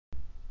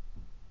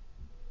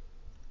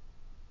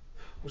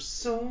We're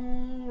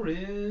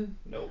soaring.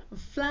 Nope.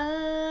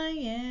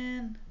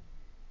 Flying.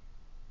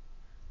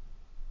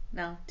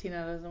 No,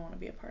 Tina doesn't want to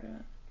be a part of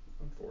it.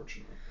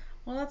 Unfortunate.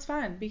 Well, that's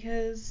fine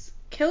because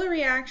Killer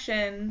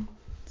Reaction.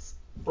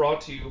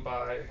 Brought to you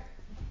by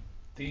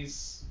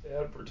these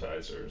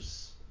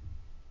advertisers.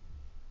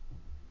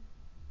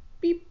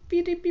 Beep,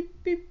 beep, beep,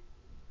 beep, beep.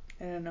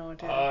 I don't know what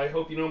to do. I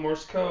hope you know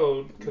Morse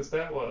code, because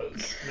that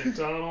was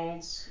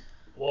McDonald's,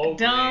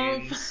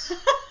 Walgreens,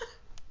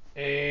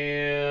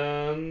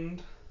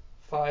 and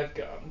Five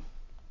Gum.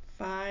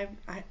 I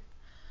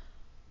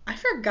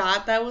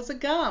forgot that was a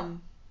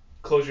gum.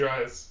 Close your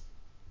eyes.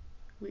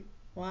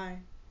 Why?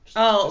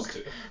 Just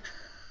to,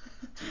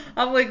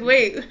 I'm like,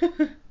 wait.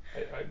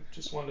 I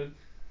just wanted...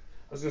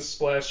 I was going to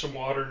splash some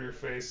water in your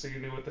face so you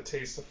knew what the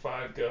taste of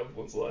Five Gum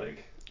was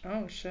like.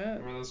 Oh, shit.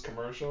 Remember those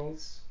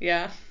commercials?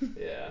 Yeah.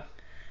 Yeah.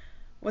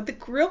 What the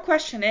real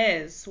question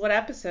is, what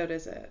episode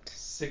is it?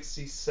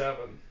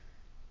 67.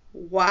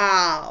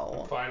 Wow.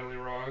 I'm finally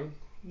wrong.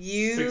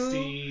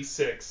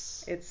 66.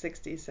 66. It's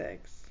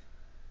 66.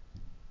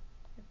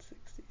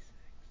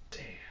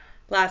 Damn.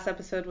 Last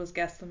episode was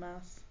Guess the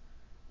Mess.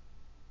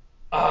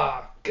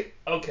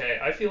 Okay.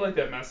 I feel like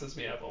that messes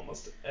me up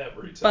almost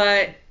every time.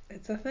 But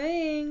it's a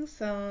thing,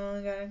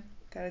 so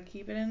gotta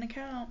keep it in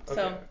account. Okay,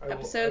 so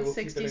episode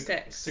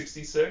 66.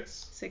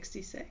 66?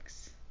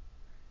 66.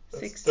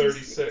 That's 66.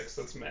 36.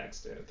 That's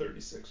max damage.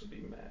 36 would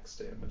be max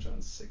damage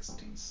on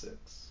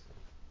 66.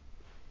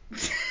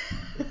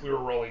 If we were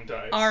rolling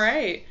dice. All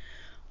right.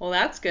 Well,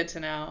 that's good to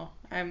know.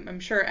 I'm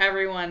sure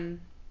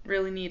everyone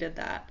really needed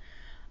that.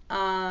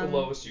 The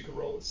lowest you could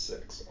roll is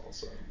 6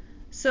 also.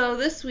 So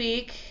this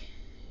week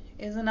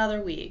is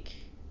another week.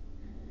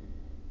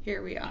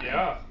 Here we are.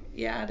 Yeah.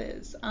 Yeah, it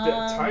is.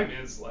 That time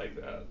is like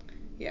that.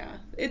 Yeah.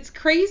 It's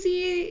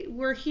crazy.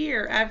 We're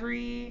here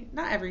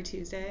not every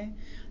Tuesday.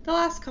 The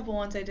last couple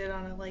ones I did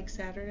on a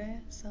Saturday,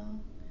 so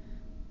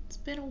it's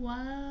been a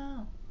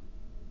while.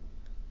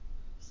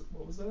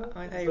 What was that? Oh,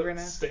 I thought you were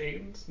gonna...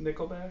 Stained?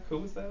 Nickelback? Who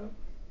was that?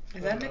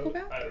 Is that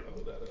Nickelback? I don't know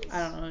who that is.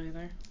 I don't know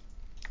either.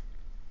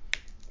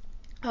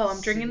 Oh,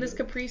 I'm drinking this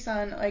Capri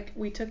Sun.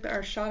 We took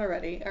our shot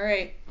already. All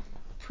right.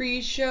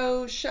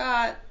 Pre-show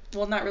shot.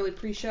 Well, not really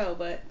pre-show,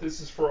 but... This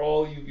is for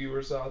all you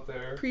viewers out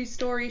there.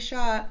 Pre-story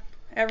shot.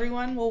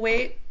 Everyone will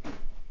wait.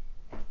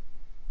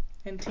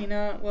 And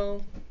Tina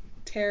will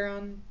tear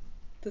on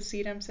the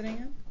seat I'm sitting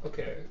in.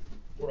 Okay.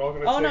 We're all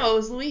going to take... Oh, no, it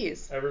was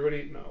Louise.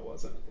 Everybody... No, it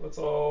wasn't. Let's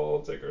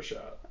all take our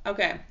shot.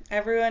 Okay.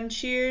 Everyone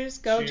cheers.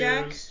 Go,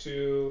 Jack. Cheers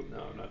to...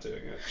 No, I'm not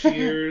doing it.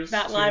 Cheers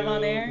Not to... live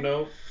on air?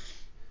 No.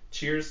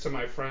 Cheers to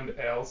my friend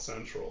Al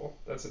Central.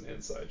 That's an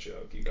inside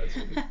joke. You guys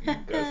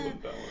wouldn't know him.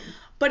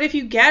 But if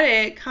you get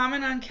it,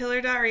 comment on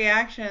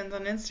Killer.Reactions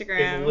on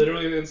Instagram. It's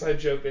literally an inside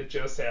joke that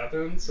just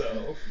happened,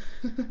 so...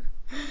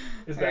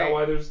 Is that right.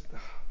 Why there's...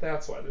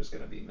 That's why there's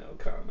going to be no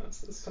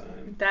comments this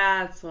time.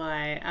 That's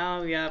why.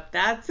 Oh, yep.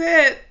 That's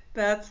it.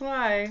 That's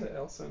why. To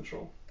Al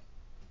Central.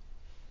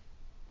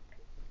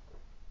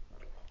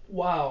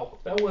 Wow.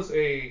 That was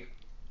a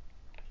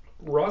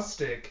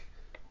rustic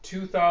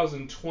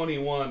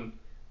 2021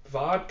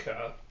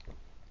 vodka.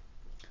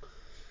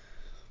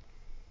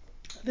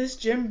 This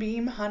Jim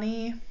Beam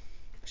honey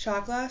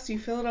shot glass, you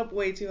fill it up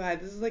way too high.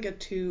 This is like a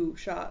 2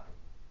 shot.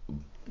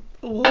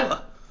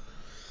 Ugh.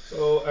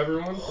 So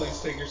everyone,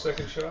 please take your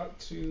second shot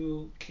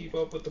to keep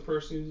up with the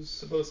person who's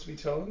supposed to be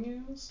telling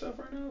you stuff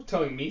right now.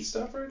 Telling me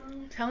stuff right now.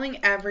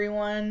 Telling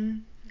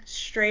everyone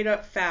straight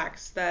up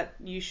facts that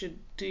you should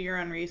do your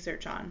own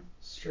research on.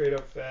 Straight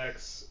up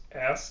facts.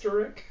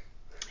 Asterisk.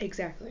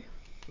 Exactly.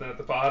 Then at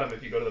the bottom,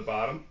 if you go to the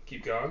bottom,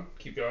 keep going.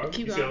 Keep you going.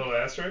 See a little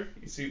asterisk?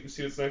 You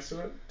see what's next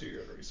to it? Do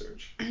your own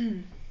research.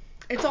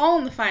 It's all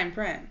in the fine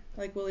print,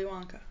 like Willy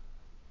Wonka.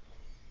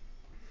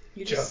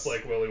 Just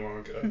like Willy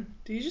Wonka.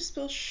 Did you just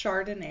spill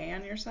Chardonnay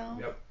on yourself?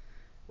 Yep.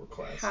 We're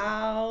classy.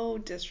 How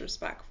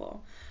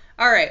disrespectful.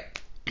 All right.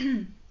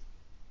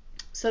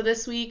 So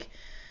this week,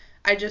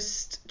 I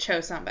just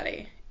chose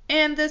somebody.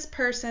 And this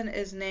person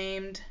is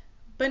named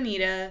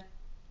Benita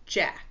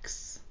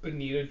Jax.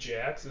 Benita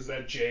Jax? Is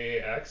that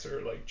Jax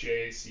or like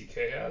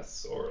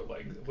Jacks or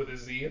like with a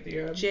Z at the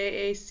end?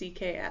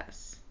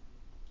 Jacks.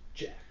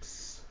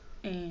 Jax.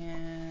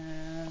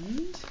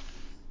 And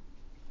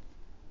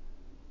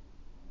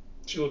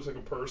she looks like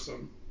a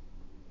person.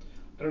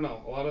 I don't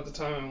know. A lot of the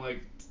time I'm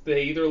like,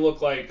 they either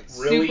look like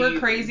really super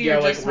crazy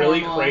or just really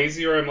normal.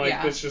 Crazy, or I'm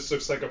like, this just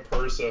looks like a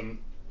person.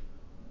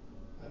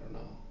 I don't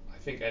know. I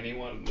think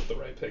anyone with the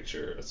right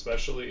picture,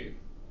 especially...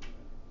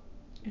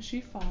 Is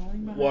she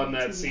falling behind one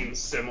that seems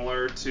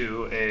similar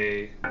to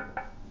a... You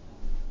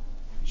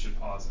should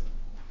pause it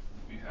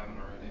if you haven't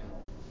already.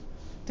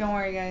 Don't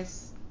worry,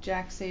 guys.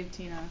 Jax saved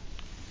Tina.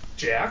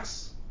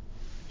 Jax?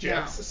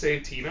 Jax No.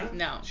 saved Tina?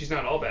 No. She's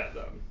not all bad,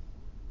 then.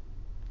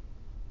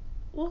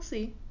 We'll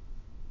see.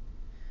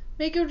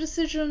 Make your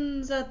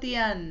decisions at the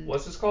end.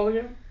 What's this called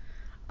again?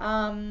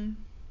 I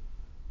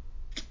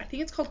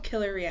think it's called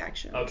Killer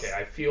Reactions. Okay,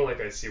 I feel like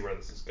I see where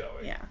this is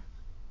going. Yeah.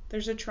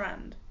 There's a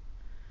trend.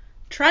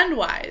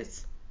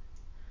 Trend-wise.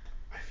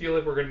 I feel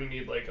like we're going to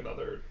need like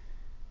another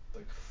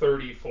like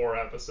 34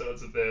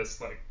 episodes of this,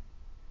 like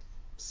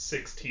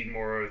 16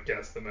 more of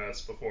Guess the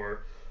Mess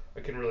before I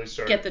can really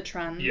start. Get the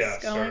trends going.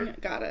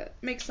 Start. Got it.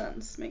 Makes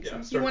sense. Makes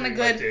sense. You want a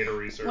good data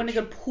research. Want a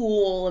good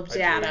pool of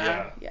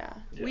data. Yeah.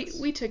 Yes.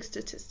 We took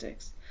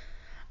statistics.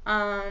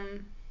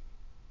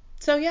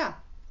 So yeah,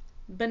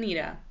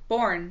 Bonita,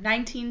 born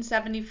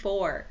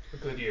 1974. A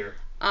good year.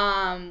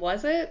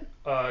 Was it?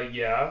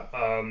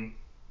 Yeah.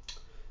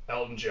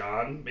 Elton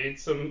John had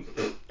some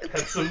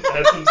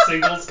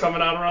singles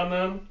coming out around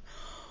then.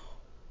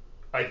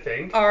 I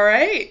think. All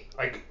right.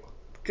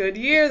 Good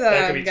year, though,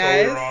 that could be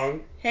guys. Totally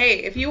wrong. Hey,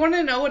 if you want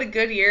to know what a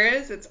good year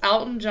is, it's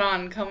Elton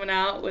John coming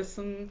out with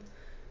some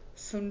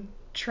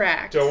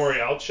tracks. Don't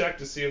worry, I'll check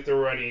to see if there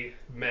were any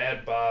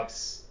Mad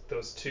Bops,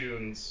 those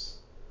tunes,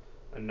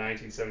 in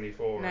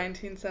 1974.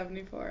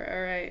 1974.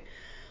 All right.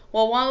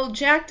 Well, while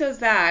Jack does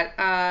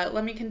that,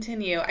 let me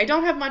continue. I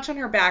don't have much on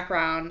her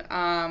background.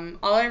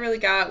 All I really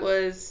got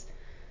was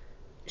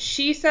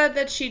she said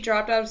that she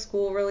dropped out of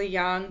school really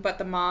young,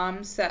 but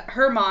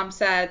her mom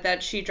said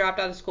that she dropped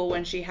out of school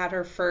when she had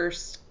her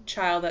first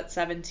child at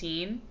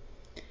 17.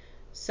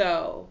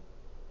 So,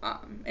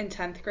 in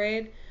 10th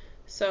grade.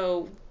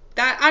 So,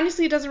 that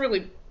honestly doesn't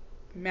really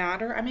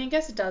matter. I mean, I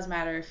guess it does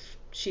matter if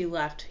she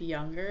left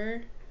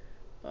younger,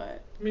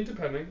 but... I mean,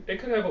 depending. It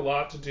could have a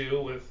lot to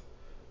do with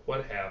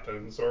what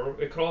happens, or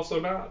it could also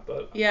not,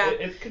 but yeah.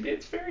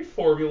 It's very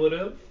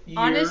formulative. Years.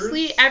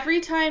 Honestly, every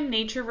time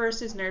nature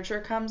versus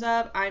nurture comes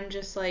up, I'm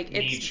just like...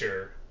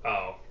 Nature.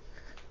 Oh.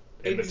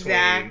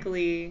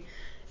 Exactly.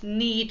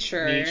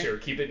 Nature. Nature.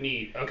 Keep it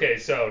neat. Okay,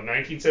 so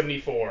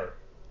 1974.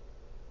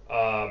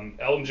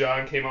 Elton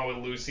John came out with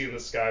Lucy in the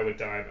Sky with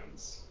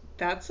Diamonds.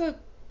 That's a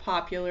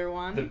popular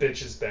one. The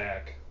Bitch is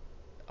Back.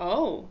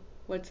 Oh.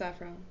 What's that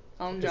from?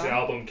 Elton John? His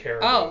album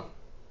Caribou. Oh.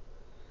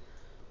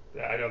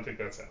 I don't think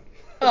that's him.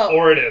 Oh.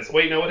 Or it is.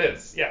 Wait, no, it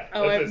is. Yeah.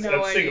 Oh, I have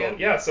no idea. Single.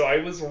 Yeah, so I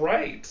was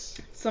right.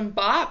 Some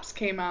bops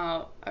came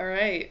out. All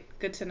right.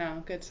 Good to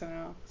know.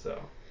 So.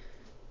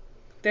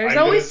 There's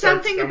always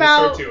something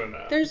about...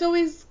 There's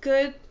always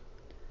good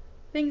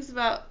things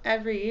about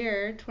every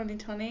year,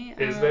 2020.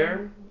 Is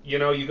there? You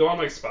know, you go on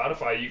like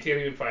Spotify, you can't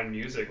even find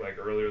music like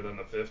earlier than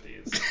the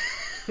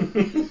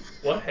 50s.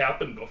 What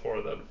happened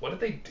before then? What did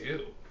they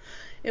do?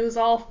 It was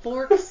all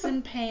forks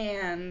and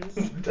pans.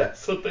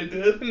 That's what they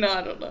did? No,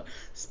 I don't know.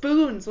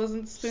 Spoons.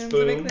 Wasn't spoons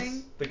a big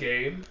thing? The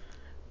game?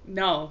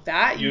 No,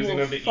 that Using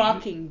you will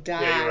fucking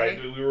die. Yeah, you're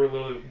right. We were a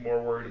little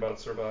more worried about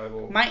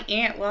survival. My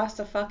aunt lost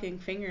a fucking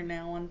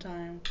fingernail one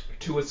time.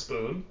 To a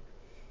spoon?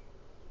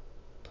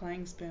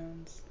 Playing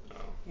spoons. Oh.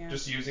 Yeah.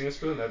 Just using a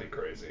spoon? That'd be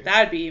crazy.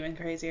 That'd be even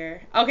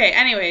crazier. Okay,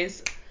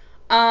 anyways.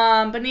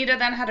 Bonita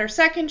then had her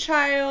second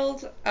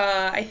child.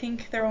 I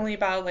think they're only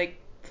about like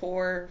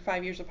 4 or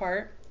 5 years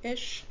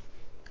apart-ish.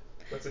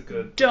 That's a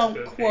good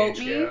Don't quote age.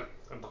 me. Yeah,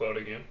 I'm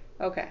quoting you.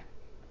 Okay.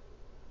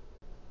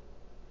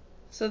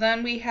 So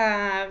then we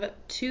have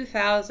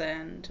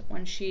 2000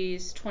 when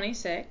she's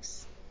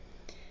 26.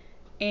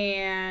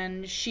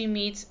 And she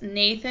meets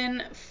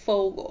Nathan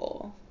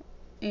Fogel.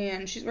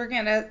 And she's working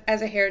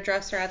as a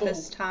hairdresser at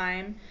this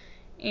time.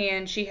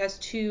 And she has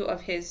 2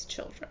 of his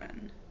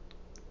children.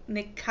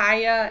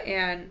 Nikaya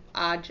and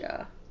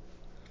Aja.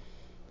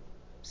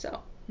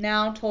 So,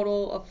 now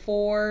total of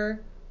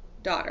 4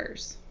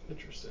 daughters.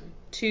 Interesting.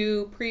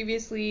 2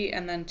 previously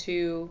and then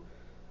 2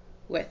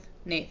 with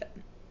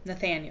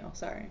Nathaniel,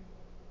 sorry.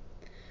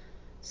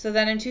 So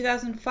then in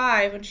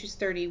 2005, when she's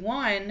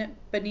 31,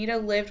 Bonita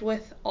lived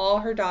with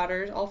all 4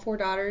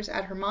 daughters,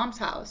 at her mom's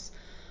house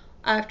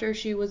after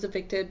she was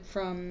evicted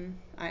from,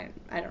 I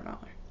don't know,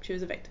 she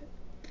was evicted.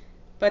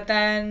 But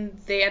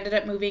then they ended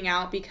up moving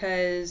out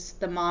because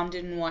the mom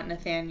didn't want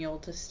Nathaniel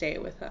to stay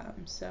with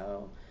them.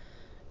 So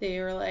they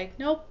were like,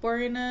 nope,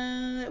 we're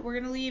gonna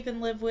leave and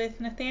live with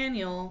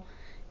Nathaniel.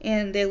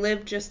 And they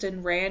lived just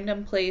in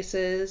random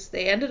places.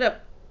 They ended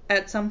up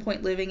at some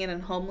point living in a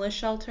homeless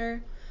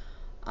shelter.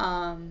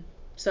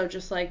 So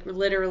just like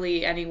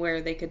literally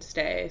anywhere they could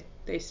stay,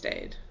 they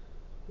stayed.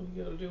 Well,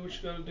 you gotta do what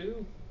you gotta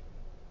do.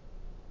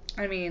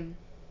 I mean,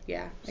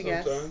 yeah, I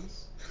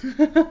Sometimes.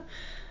 guess.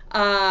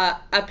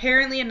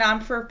 Apparently a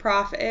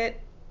non-for-profit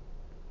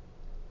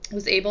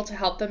was able to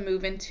help them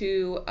move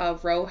into a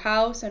row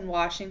house in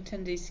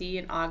Washington, D.C.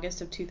 in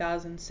August of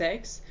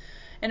 2006.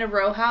 And a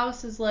row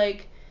house is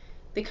like,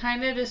 they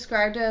kind of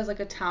described it as like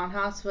a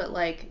townhouse, but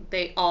like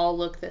they all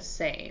look the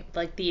same,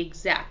 like the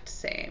exact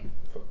same.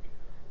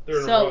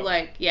 So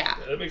like, yeah.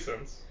 That makes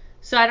sense.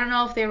 So I don't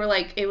know if they were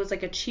like, it was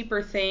like a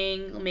cheaper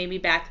thing maybe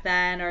back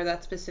then or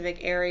that specific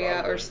area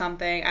Probably. Or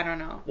something. I don't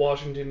know.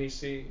 Washington,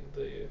 D.C.,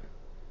 the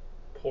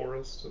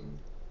poorest and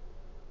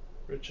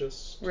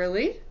richest.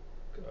 Really?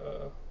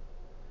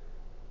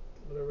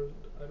 Whatever,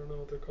 I don't know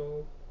what they're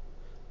called.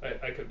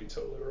 I could be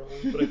totally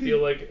wrong, but I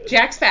feel like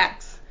Jack's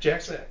Facts.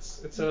 Jack's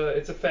Facts. It's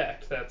a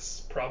fact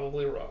that's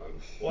probably wrong.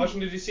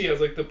 Washington D.C.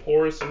 has like the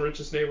poorest and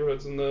richest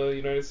neighborhoods in the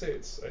United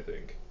States, I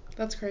think.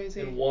 That's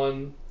crazy. In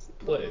one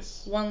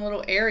place. One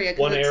little area.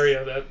 One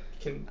area that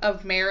can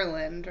of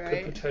Maryland,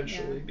 right? Could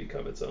potentially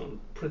become its own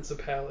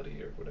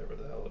principality or whatever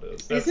the hell it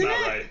is. That's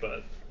not right,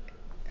 but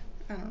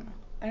I don't know.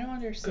 I don't Could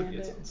understand be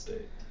its it. own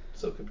state.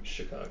 So it could be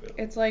Chicago.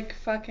 It's like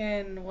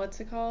fucking, what's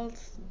it called?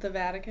 The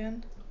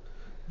Vatican?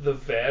 The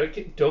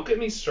Vatican? Don't get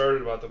me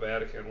started about the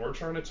Vatican. We're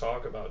trying to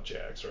talk about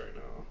Jax right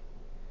now.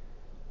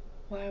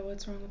 Why?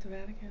 What's wrong with the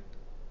Vatican?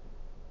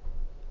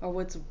 Or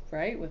what's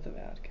right with the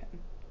Vatican?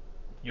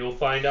 You'll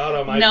find out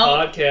on my No.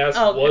 podcast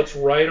Okay. what's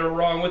right or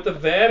wrong with the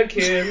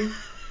Vatican.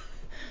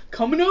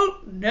 Coming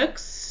out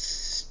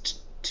next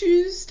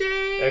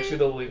Tuesday. Actually,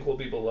 the link will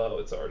be below.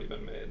 It's already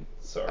been made.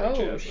 Sorry, Oh,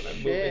 Jasmine.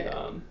 I'm moving shit.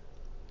 on.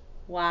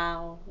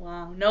 Wow.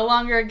 No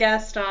longer a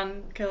guest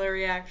on Killer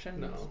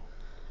Reactions. No.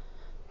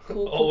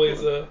 Cool.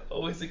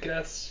 Always a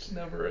guest,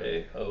 never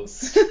a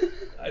host.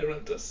 I don't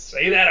have to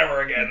say that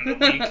ever again in a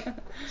week.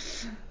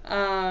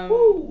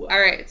 Woo. All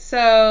right.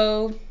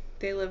 So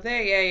they live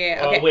there.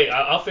 Yeah. Okay. Wait,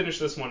 I'll finish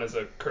this one as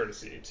a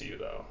courtesy to you,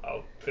 though.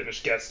 I'll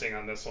finish guesting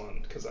on this one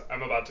because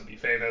I'm about to be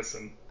famous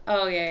and.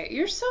 Oh yeah,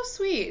 you're so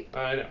sweet.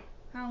 I know.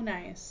 How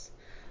nice.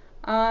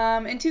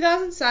 In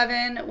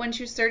 2007, when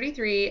she was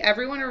 33,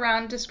 everyone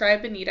around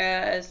described Benita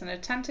as an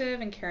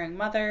attentive and caring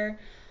mother.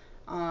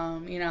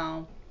 That's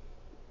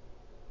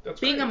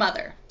being great. a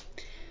mother.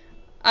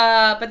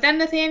 But then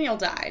Nathaniel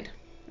died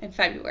in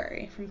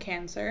February from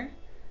cancer.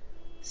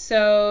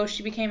 So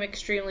she became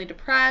extremely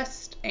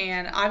depressed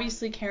and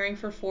obviously caring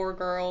for 4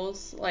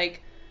 girls.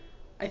 Like,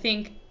 I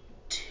think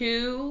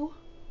 2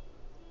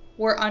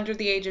 were under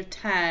the age of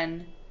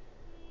 10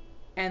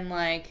 and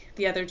like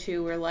the other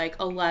 2 were like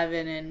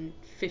 11 and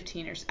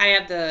 15 or so. I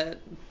have the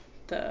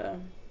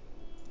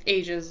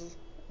ages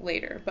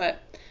later, but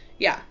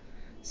yeah.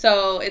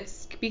 So it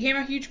became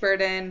a huge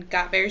burden,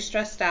 got very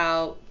stressed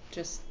out,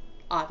 just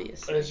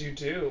obviously. As you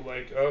do,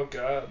 like, oh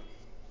god.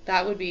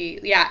 That would be,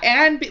 yeah,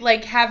 and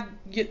like I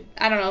don't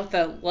know if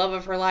the love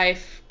of her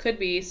life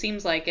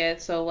seems like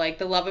it, so like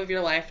the love of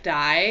your life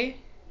die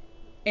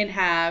and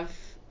have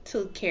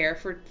to care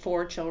for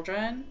 4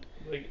 children.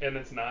 Like, and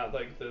it's not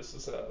like This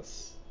Is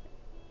Us.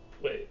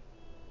 Wait.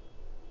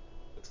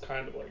 It's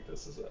kind of like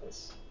This Is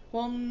Us.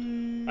 Well,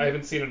 I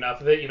haven't seen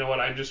enough of it. You know what?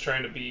 I'm just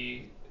trying to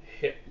be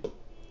hip.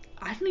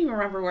 I don't even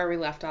remember where we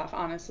left off,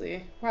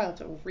 honestly. We'll have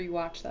to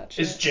rewatch that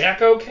shit. Is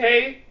Jack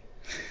okay?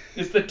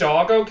 Is the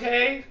dog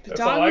okay? The That's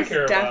dog all I is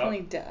care definitely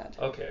about. dead.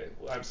 Okay,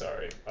 I'm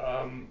sorry.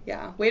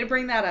 Yeah, way to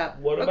bring that up.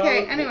 What about?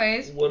 Okay,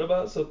 anyways. What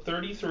about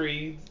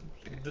 33?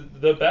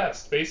 The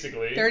best,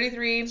 basically.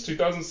 33. It's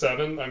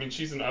 2007. I mean,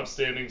 she's an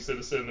upstanding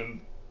citizen and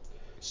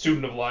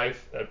student of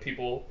life that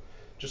people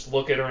just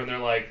look at her and they're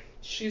like,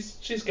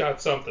 she's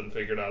got something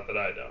figured out that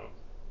I don't.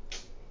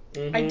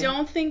 Mm-hmm. I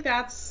don't think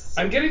that's...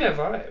 I'm getting that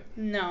vibe.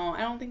 No,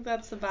 I don't think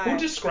that's the vibe. Who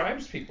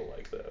describes people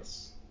like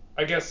this?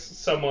 I guess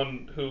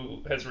someone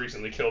who has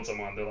recently killed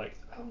someone, they're like,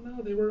 oh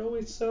no, they were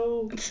always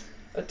so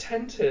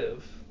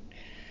attentive.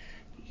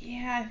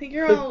 Yeah, I think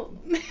you're all...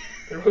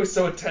 They're always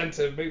so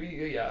attentive.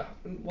 Maybe, yeah.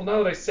 Well,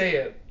 now that I say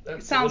it,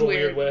 that's sounds a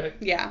little weird. way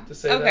Yeah. to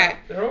say okay. that.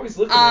 They're always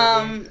looking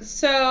at me.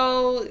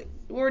 So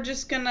we're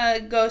just gonna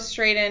go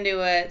straight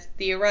into it.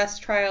 The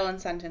arrest, trial, and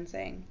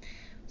sentencing.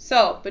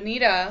 So,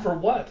 Benita... For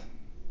what?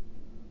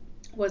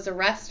 Was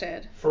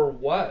arrested. For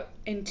what?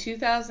 In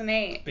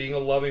 2008. Being a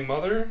loving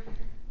mother?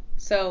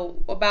 So,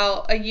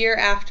 about a year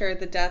after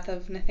the death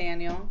of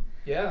Nathaniel.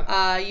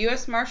 Yeah.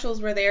 U.S.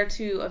 Marshals were there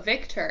to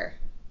evict her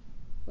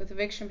with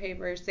eviction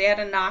papers. They had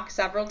to knock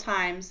several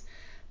times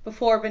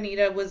before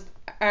Benita was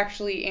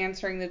actually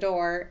answering the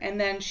door.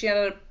 And then she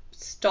ended up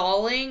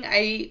stalling.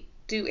 I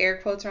do air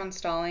quotes around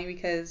stalling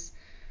because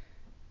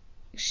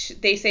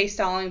they say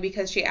stalling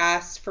because she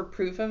asked for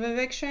proof of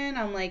eviction.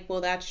 I'm like,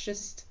 well, that's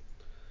just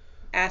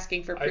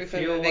asking for proof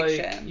of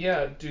eviction. Like,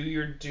 yeah, do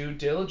your due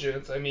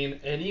diligence. I mean,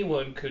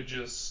 anyone could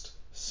just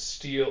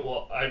steal.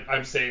 Well,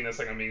 I'm saying this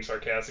like I'm being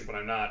sarcastic, but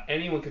I'm not.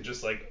 Anyone could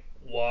just like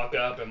walk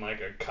up in like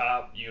a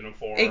cop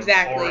uniform,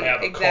 exactly, or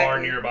have a car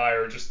nearby,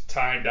 or just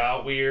timed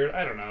out weird.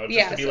 I don't know.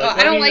 Just to be like,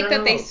 I don't like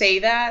that they say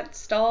that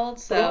stalled.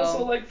 So. But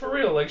also, like, for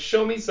real, like,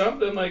 show me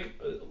something. Like,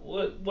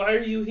 why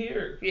are you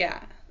here?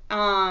 Yeah.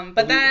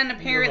 But then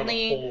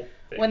apparently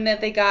when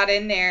they got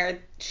in there,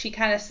 she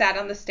kind of sat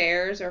on the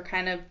stairs or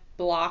kind of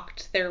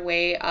blocked their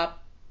way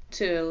up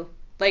to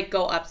like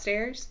go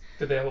upstairs.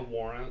 Did they have a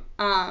warrant?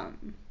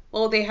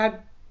 Well, they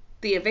had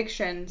the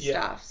eviction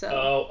stuff. So.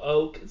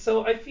 Oh,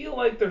 so I feel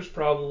like there's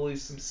probably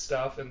some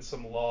stuff and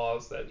some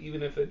laws that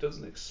even if it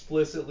doesn't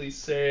explicitly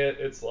say it,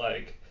 it's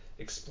like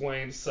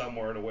explained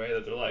somewhere in a way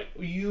that they're like,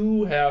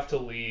 you have to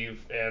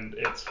leave, and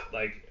it's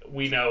like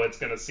we know it's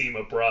gonna seem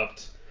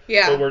abrupt.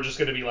 Yeah. But we're just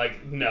gonna be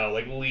like, no,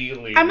 like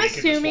legally, we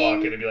could just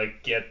walk in and be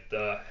like, get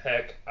the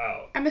heck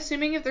out. I'm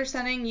assuming if they're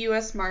sending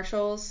U.S.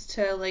 Marshals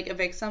to like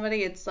evict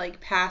somebody, it's like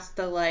past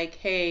the like,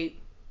 hey,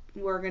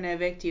 we're gonna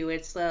evict you.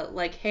 It's the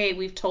like, hey,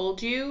 we've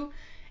told you,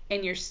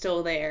 and you're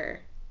still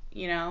there,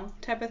 you know,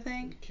 type of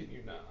thing. Can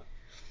you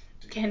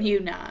not? Can you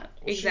not?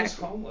 Well, exactly.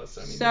 She was homeless.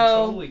 I mean, so,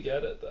 you totally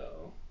get it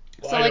though.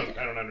 Well, so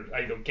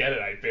I don't get it.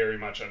 I very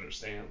much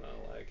understand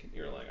though. Like,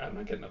 you're like, I'm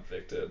not getting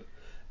evicted.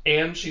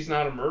 And she's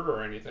not a murderer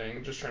or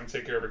anything, just trying to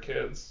take care of her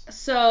kids.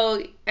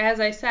 So, as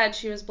I said,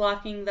 she was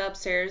blocking the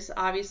upstairs.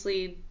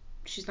 Obviously,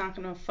 she's not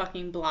going to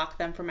fucking block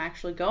them from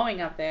actually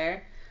going up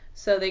there.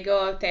 So they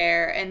go up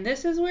there, and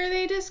this is where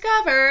they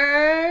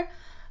discover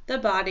the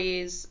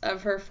bodies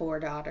of her 4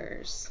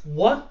 daughters.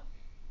 What?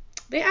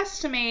 They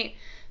estimate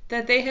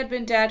that they had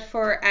been dead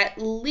for at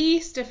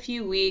least a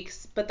few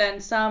weeks, but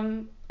then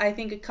some, I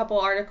think a couple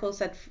articles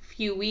said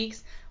few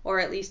weeks or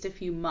at least a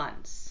few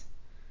months.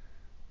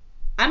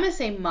 I'm going to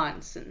say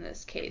months in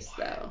this case,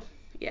 though.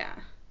 Yeah.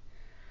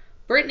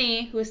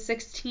 Brittany, who was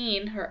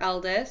 16, her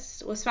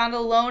eldest, was found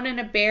alone in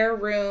a bare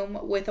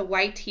room with a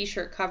white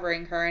t-shirt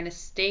covering her and a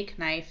steak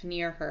knife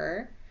near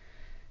her.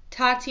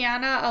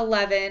 Tatiana,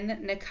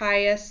 11,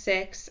 Nikaya,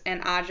 6,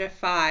 and Aja,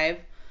 5.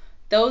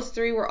 Those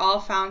 3 were all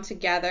found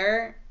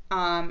together,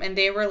 and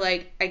they were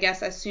like, I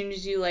guess as soon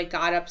as you like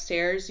got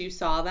upstairs, you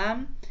saw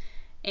them,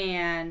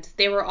 and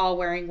they were all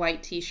wearing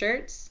white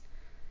t-shirts.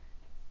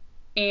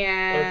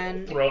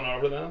 And Like thrown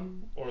over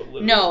them? Or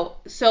literally? No,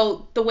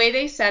 so the way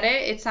they said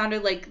it, it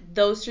sounded like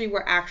those 3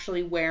 were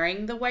actually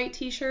wearing the white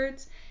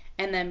t-shirts,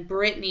 and then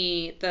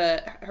Brittany,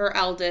 her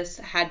eldest,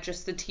 had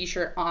just the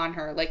t-shirt on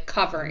her, like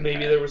covering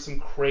Maybe her. there was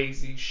some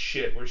crazy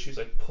shit where she's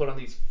like, put on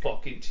these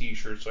fucking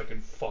t-shirts so I can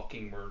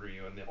fucking murder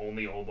you, and the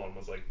only old one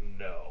was like,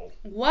 no.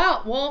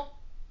 Well,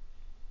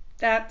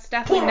 that's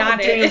definitely Put on not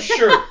a damn it.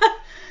 shirt.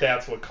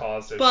 That's what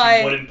caused it. But-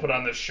 She wouldn't put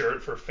on the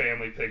shirt for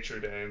family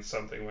picture day, and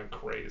something went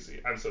crazy.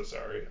 I'm so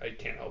sorry. I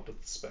can't help but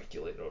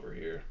speculate over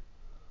here.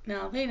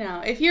 No, they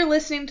know. If you're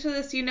listening to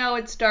this, you know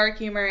it's dark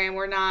humor and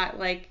we're not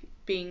like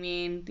being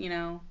mean, you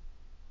know.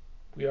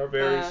 We are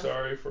very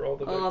sorry for all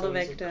the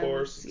victims, of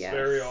course. It's yes.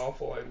 very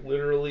awful. I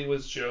literally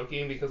was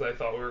joking because I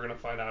thought we were going to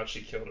find out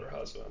she killed her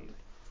husband.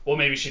 Well,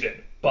 maybe she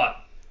did, but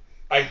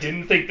I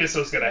didn't think this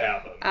was going to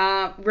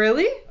happen.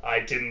 Really? I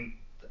didn't.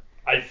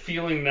 I'm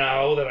feeling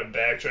now that I'm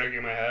backtracking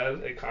in my head,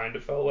 it kind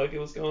of felt like it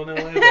was going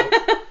that way,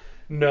 but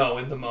no,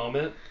 in the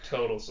moment,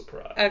 total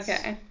surprise.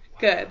 Okay,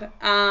 good.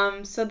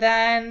 So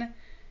then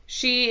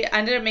she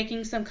ended up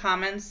making some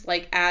comments,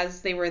 like,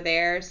 as they were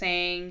there,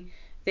 saying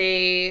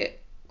they,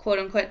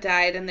 quote-unquote,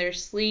 died in their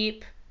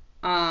sleep,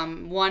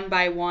 one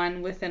by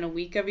one within a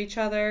week of each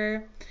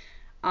other.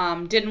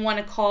 Didn't want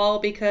to call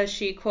because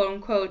she,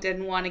 quote-unquote,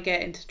 didn't want to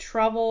get into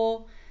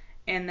trouble.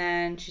 And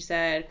then she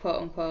said,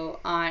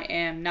 quote-unquote, I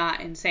am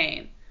not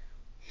insane.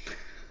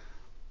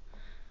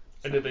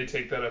 And did they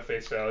take that at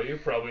face value?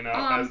 Probably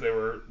not, as they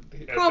were...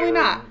 Probably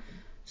not.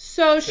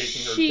 So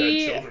taking her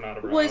dead children out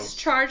of her was house.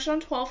 charged on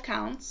 12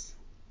 counts.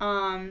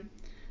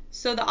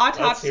 So the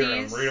autopsies... Let's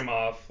hear them. Read them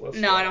off.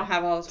 I don't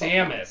have all those 12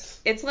 Damn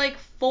counts. it. It's like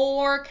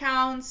 4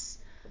 counts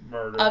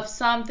Murder. of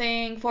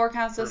something, 4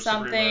 counts of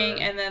First-degree something,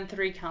 murder. and then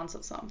 3 counts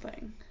of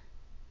something.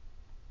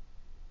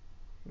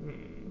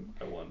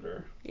 I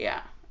wonder.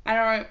 Yeah. I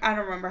don't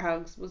remember how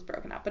it was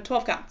broken up, but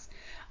 12 counts.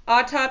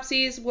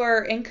 Autopsies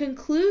were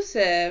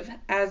inconclusive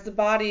as the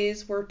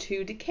bodies were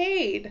too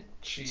decayed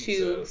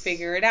to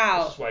figure it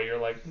out. This is why you're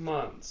like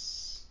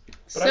months.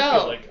 But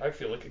So, I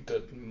feel like a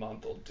good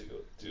month will do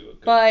a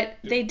good. But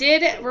they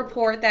did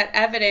report that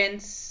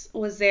evidence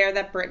was there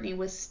that Brittany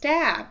was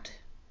stabbed.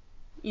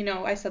 You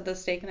know, I said the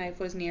steak knife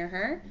was near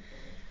her.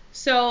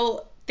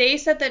 So they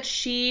said that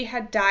she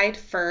had died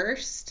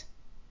first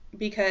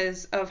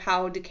because of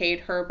how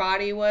decayed her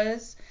body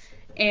was.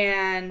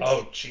 And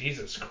oh,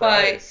 Jesus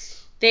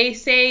Christ. But they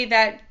say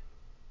that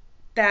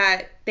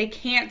they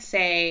can't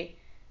say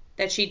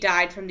that she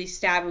died from these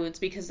stab wounds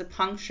because the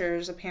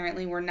punctures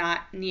apparently were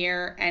not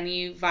near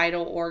any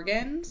vital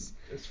organs.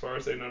 As far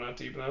as they know, not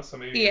deep enough, so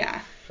maybe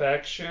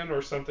infection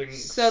or something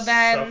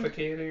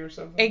suffocating or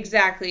something.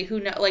 Exactly. Who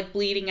know, like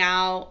bleeding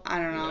out, I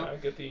don't know. Yeah, I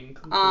get the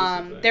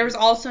inconclusive thing. There was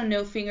also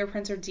no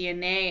fingerprints or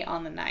DNA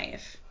on the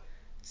knife.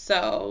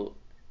 So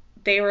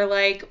they were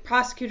like,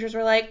 prosecutors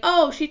were like,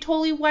 oh, she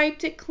totally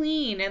wiped it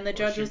clean. And the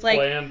judge was like,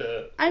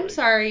 I'm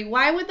sorry,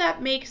 why would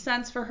that make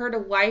sense for her to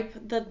wipe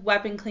the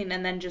weapon clean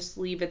and then just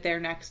leave it there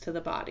next to the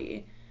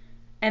body?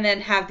 And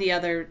then have the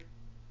other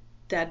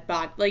dead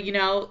body. Like, you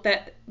know,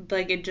 that,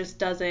 like, it just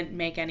doesn't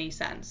make any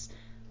sense.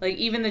 Like,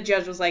 even the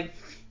judge was like...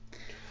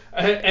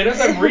 And as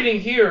I'm reading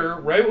here,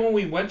 right when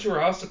we went to her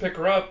house to pick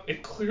her up,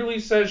 it clearly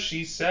says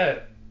she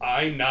said,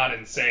 I'm not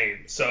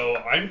insane. So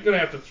I'm going to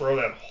have to throw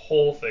that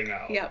whole thing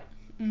out. Yep.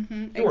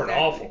 Mm-hmm, you were an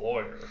awful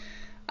lawyer.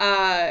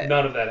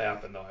 None of that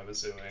happened, though, I'm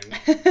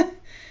assuming.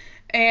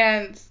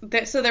 And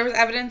so there was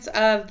evidence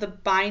of the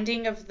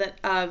binding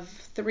of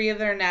 3 of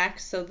their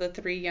necks, so the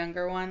 3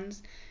 younger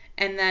ones,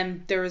 and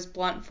then there was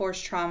blunt force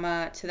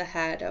trauma to the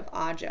head of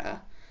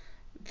Aja.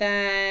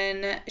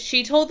 Then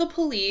she told the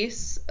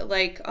police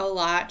like a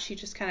lot. She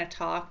just kind of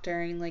talked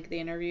during like the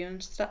interview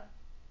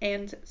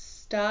and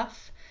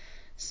stuff.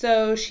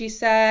 So she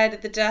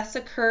said the deaths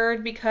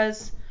occurred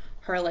because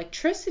her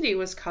electricity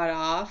was cut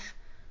off.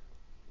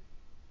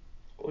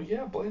 Well,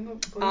 yeah, blame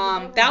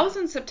the that was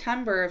in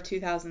September of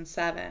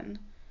 2007.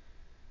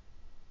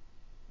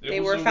 They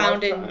were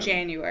found in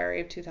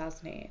January of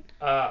 2008.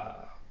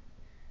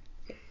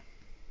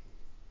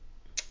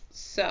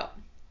 So,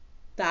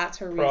 that's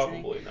her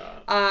reasoning. Probably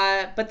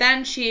not. But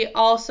then she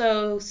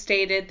also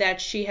stated that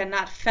she had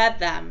not fed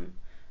them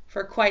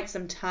for quite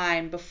some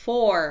time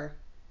before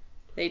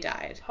they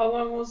died. How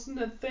long was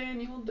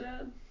Nathaniel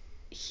dead?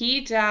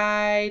 He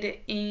died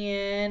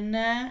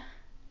in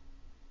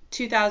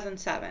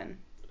 2007.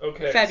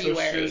 Okay, February.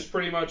 So she was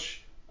pretty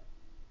much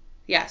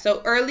Yeah,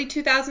 so early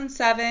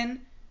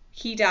 2007,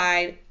 he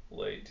died.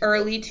 late.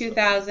 Early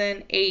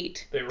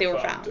 2008, they were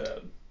found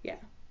dead. Yeah.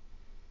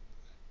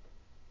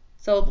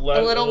 So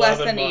a little less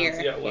than a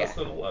year. Yeah, less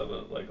than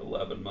 11, like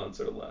 11 months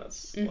or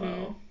less. Mm-hmm.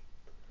 Wow.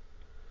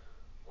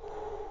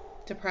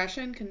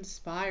 Depression can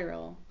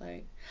spiral.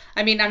 Like,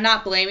 I mean, I'm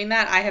not blaming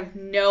that. I have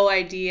no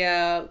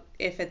idea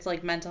if it's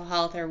like mental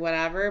health or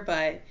whatever,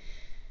 but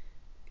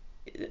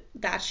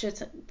that's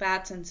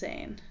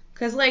insane.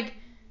 Cause like,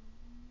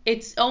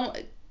 it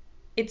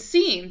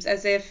seems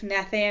as if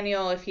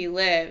Nathaniel, if he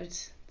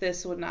lived,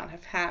 this would not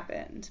have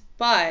happened.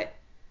 But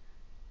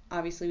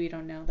obviously, we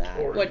don't know that.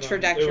 Or what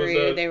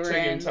trajectory they were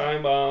in.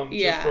 Time bomb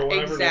just for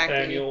whenever exactly.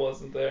 Nathaniel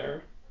wasn't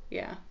there.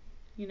 Yeah,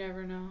 you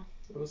never know.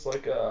 It was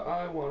like,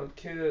 I wanted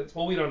kids.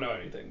 Well, we don't know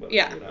anything, but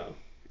yeah. you know.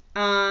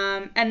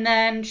 And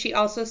then she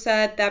also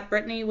said that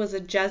Brittany was a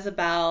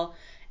Jezebel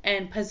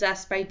and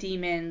possessed by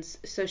demons,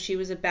 so she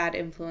was a bad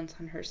influence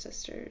on her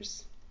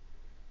sisters.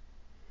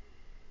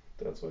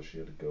 That's why she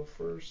had to go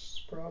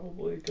first,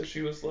 probably, because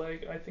she was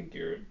like, I think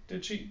you're.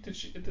 Did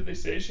they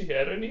say she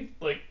had any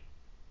like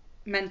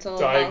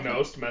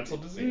diagnosed mental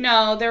disease?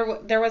 No,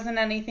 there wasn't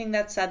anything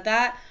that said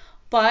that,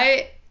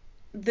 but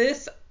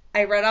this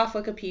I read off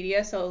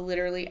Wikipedia, so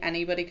literally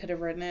anybody could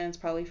have written it. And it's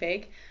probably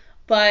fake,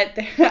 but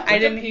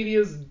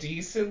Wikipedia's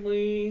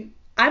decently.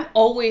 I'm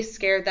always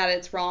scared that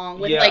it's wrong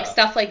with like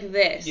stuff like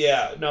this.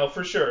 Yeah, no,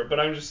 for sure. But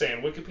I'm just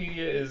saying,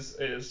 Wikipedia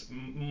is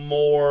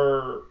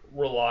more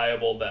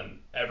reliable than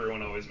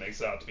everyone always makes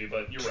it out to be.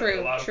 But you're right,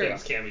 a lot of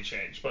things can be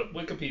changed. But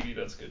Wikipedia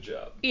does a good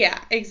job. Yeah,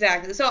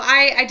 exactly. So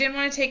I didn't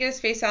want to take it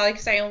as face value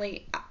because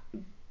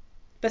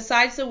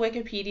besides the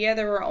Wikipedia,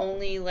 there were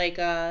only like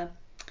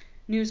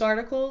news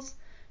articles.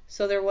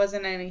 So there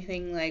wasn't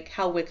anything like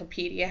how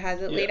Wikipedia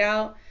has it laid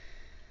out.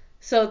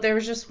 So there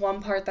was just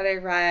one part that I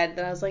read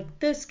that I was like,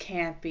 this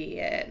can't be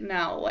it.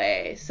 No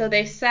way. So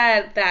they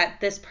said that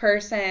this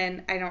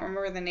person, I don't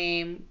remember the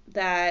name,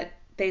 that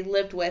they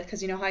lived with,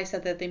 because you know how I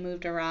said that they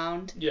moved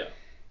around? Yeah.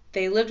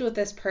 They lived with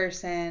this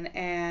person,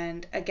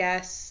 and I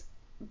guess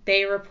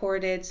they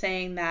reported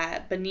saying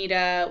that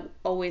Benita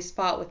always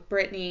fought with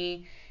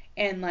Brittany,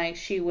 and like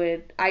she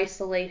would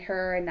isolate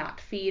her and not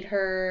feed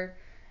her,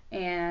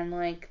 and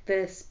like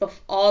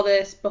all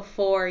this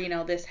before,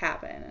 this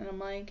happened. And I'm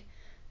like,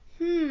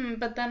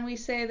 but then we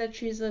say that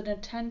she's an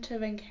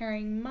attentive and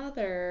caring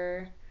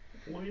mother.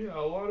 Well, yeah, a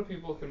lot of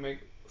people can make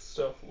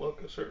stuff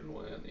look a certain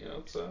way on the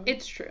outside.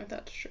 It's true,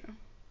 that's true.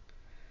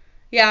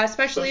 Yeah,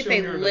 especially if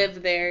they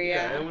live there,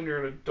 yeah. Yeah, and when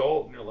you're an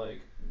adult and you're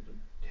like,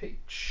 hey,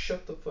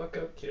 shut the fuck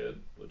up, kid,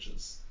 which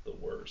is the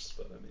worst,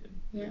 but I mean,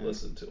 you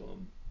listen to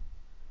them.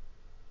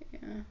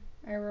 Yeah,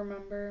 I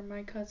remember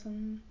my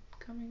cousin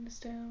coming to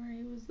stay over.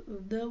 He was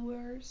the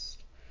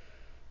worst.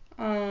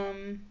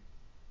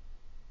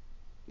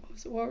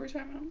 What were we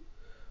talking about?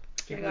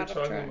 I think we were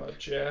talking about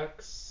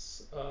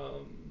Jax,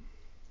 and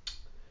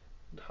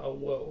how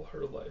well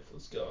her life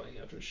was going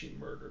after she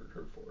murdered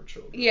her 4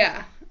 children.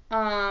 Yeah.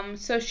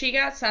 So she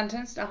got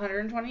sentenced to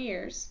 120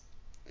 years.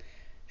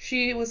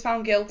 She was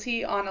found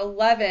guilty on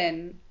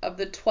 11 of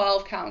the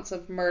 12 counts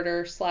of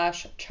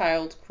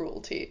murder/child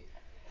cruelty.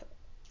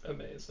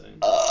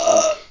 Amazing.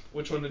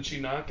 Which one did she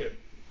not get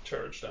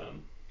charged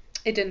on?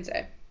 It didn't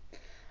say.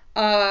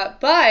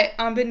 But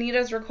on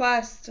Benita's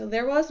request,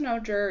 there was no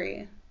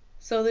jury.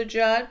 So the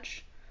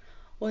judge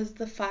was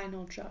the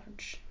final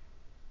judge.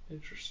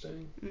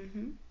 Interesting.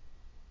 Mm-hmm.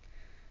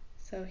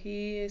 So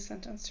he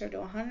sentenced her to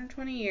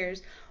 120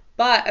 years.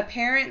 But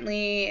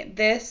apparently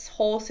this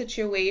whole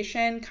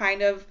situation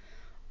kind of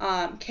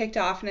kicked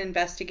off an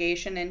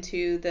investigation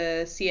into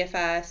the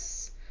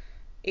CFS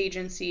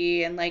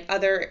agency and like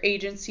other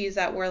agencies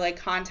that were like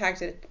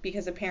contacted,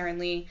 because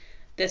apparently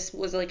this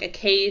was like a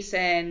case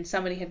and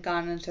somebody had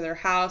gone into their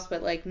house,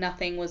 but like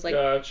nothing was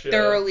like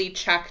thoroughly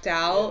checked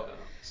out. Yeah.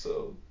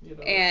 So,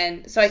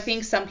 And so I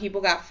think some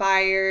people got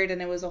fired,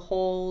 and it was a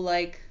whole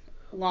like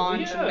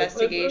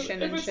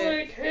investigation if it's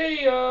like,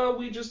 hey,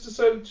 we just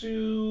decided to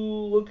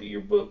look at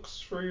your books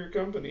for your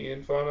company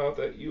and found out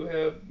that you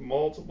had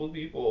multiple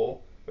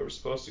people that were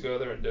supposed to go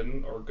there and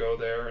didn't, or go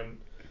there and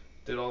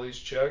did all these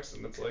checks,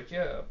 and it's like,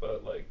 yeah,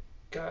 but like,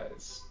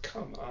 guys,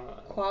 come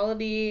on.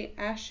 Quality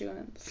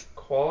assurance.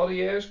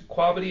 Quality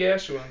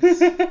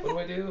assurance. What do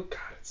I do? God,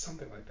 it's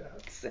something like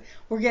that.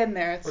 We're getting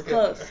there. It's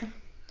close. There.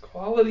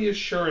 Quality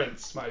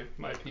assurance,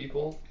 my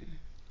people.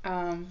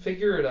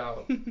 Figure it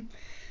out.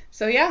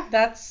 So yeah,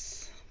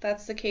 that's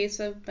the case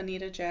of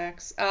Benita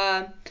Jax.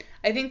 I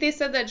think they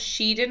said that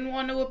she didn't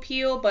want to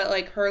appeal, but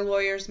like her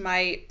lawyers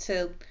might,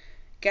 to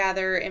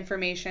gather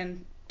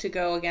information to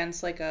go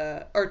against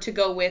to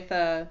go with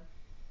a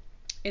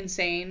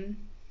insanity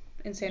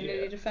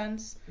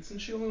defense. Isn't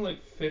she only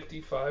like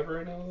 55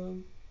 right now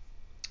then?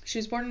 She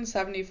was born in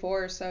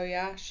 1974, so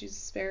yeah,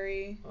 she's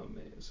very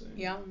amazing.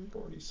 Young.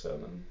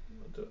 47.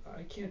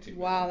 I can't do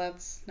Wow,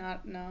 that's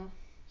not, no.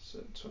 So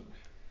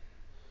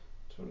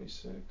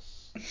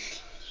 26.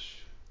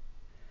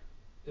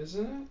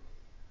 Isn't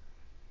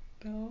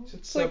it? No. Is it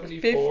It's like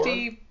 74?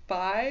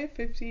 55,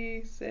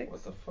 56.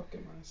 What the fuck am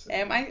I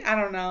saying? Am I? I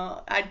don't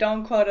know. I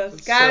don't quote us, Is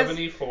it guys.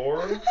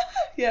 74?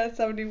 Yeah,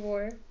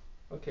 74.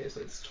 Okay,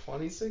 so it's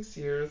 26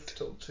 years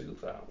till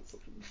 2000.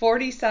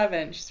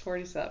 47. She's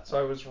 47. So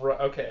I was right.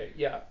 Okay,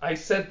 yeah, I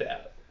said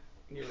that.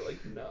 And you were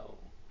like, no.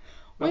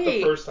 Not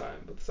Wait. the first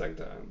time, but the second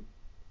time.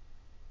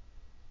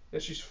 Yeah,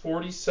 she's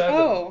 47.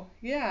 Oh,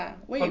 yeah.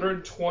 Wait.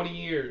 120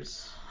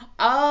 years.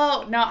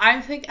 Oh, no,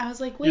 I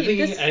was like, wait. You're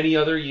thinking this... any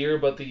other year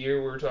but the year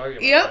we were talking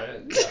about, Yep. right?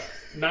 Yeah.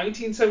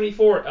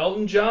 1974,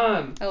 Elton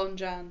John. Elton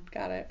John.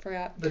 Got it.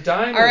 Forgot. The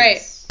Diamonds. All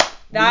right.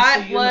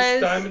 That Lucy was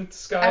in the Diamond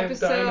Sky of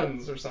episode-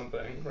 Diamonds or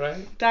something,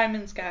 right?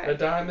 Diamond Sky. A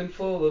diamond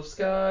full of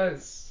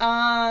skies.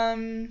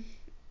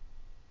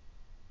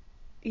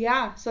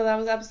 Yeah, so that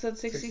was episode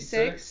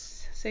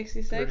 66.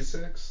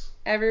 36.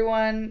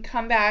 Everyone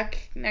come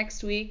back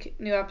next week.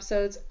 New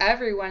episodes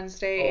every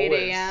Wednesday,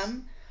 Always. 8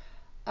 a.m.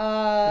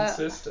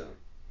 Consistent.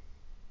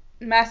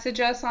 Message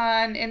us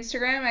on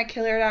Instagram at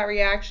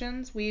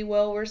killer.reactions. We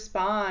will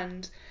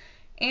respond.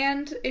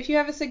 And if you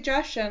have a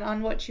suggestion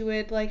on what you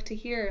would like to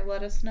hear,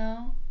 let us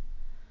know.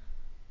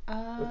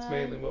 That's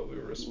mainly what we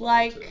respond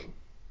like,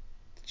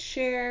 to.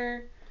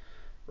 Share.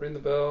 Ring the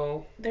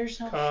bell. There's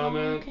no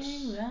Comment.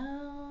 fucking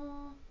bell.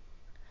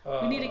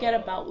 We need to get a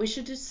bell. We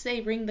should just say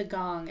ring the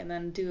gong and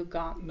then do a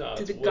gong. No,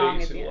 do it's the gong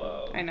way at too the end.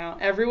 loud. I know.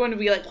 Everyone would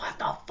be like, what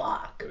the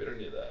fuck? We don't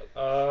need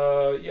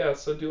that. Yeah,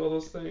 so do all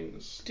those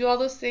things. Do all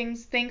those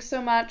things. Thanks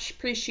so much.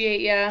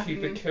 Appreciate ya.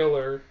 Keep it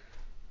killer.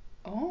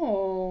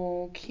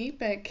 Oh,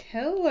 keep it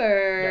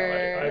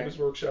killer. No, I was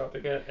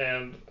workshopping it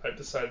and I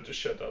decided to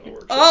shut down the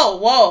workshop.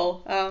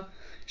 Oh, whoa.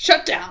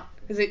 Shut down.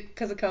 Is it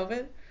because of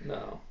COVID?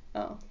 No.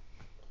 Oh.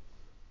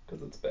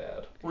 Because it's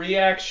bad.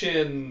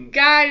 Reaction.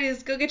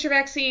 Guys, go get your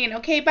vaccine.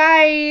 Okay,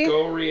 bye.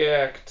 Go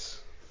react.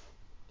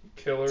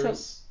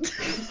 Killers.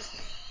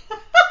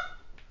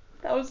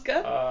 That was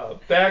good.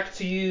 Back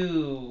to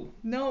you.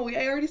 No,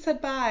 I already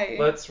said bye.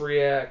 Let's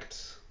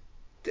react.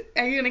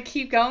 Are you going to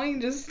keep going?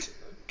 Just...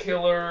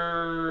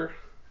 Killer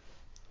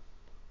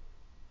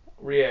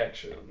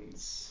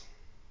reactions.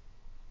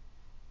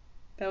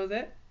 That was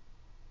it?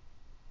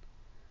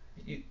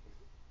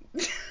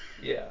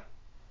 Yeah.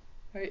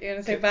 Are you going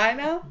to say bye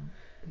now?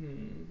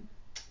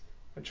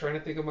 I'm trying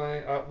to think of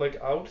my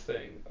out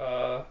thing.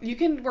 You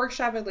can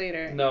workshop it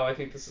later. No, I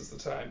think this is the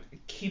time.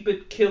 Keep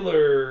it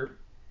killer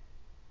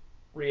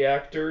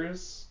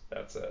reactors.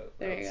 That's it.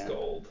 There you That's go.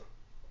 gold.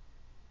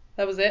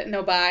 That was it?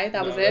 No bye?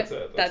 That was it? That's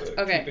it. That's it.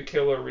 Okay. Keep it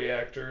killer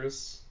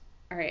reactors.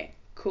 All right.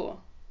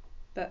 Cool.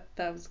 That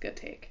was a good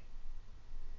take.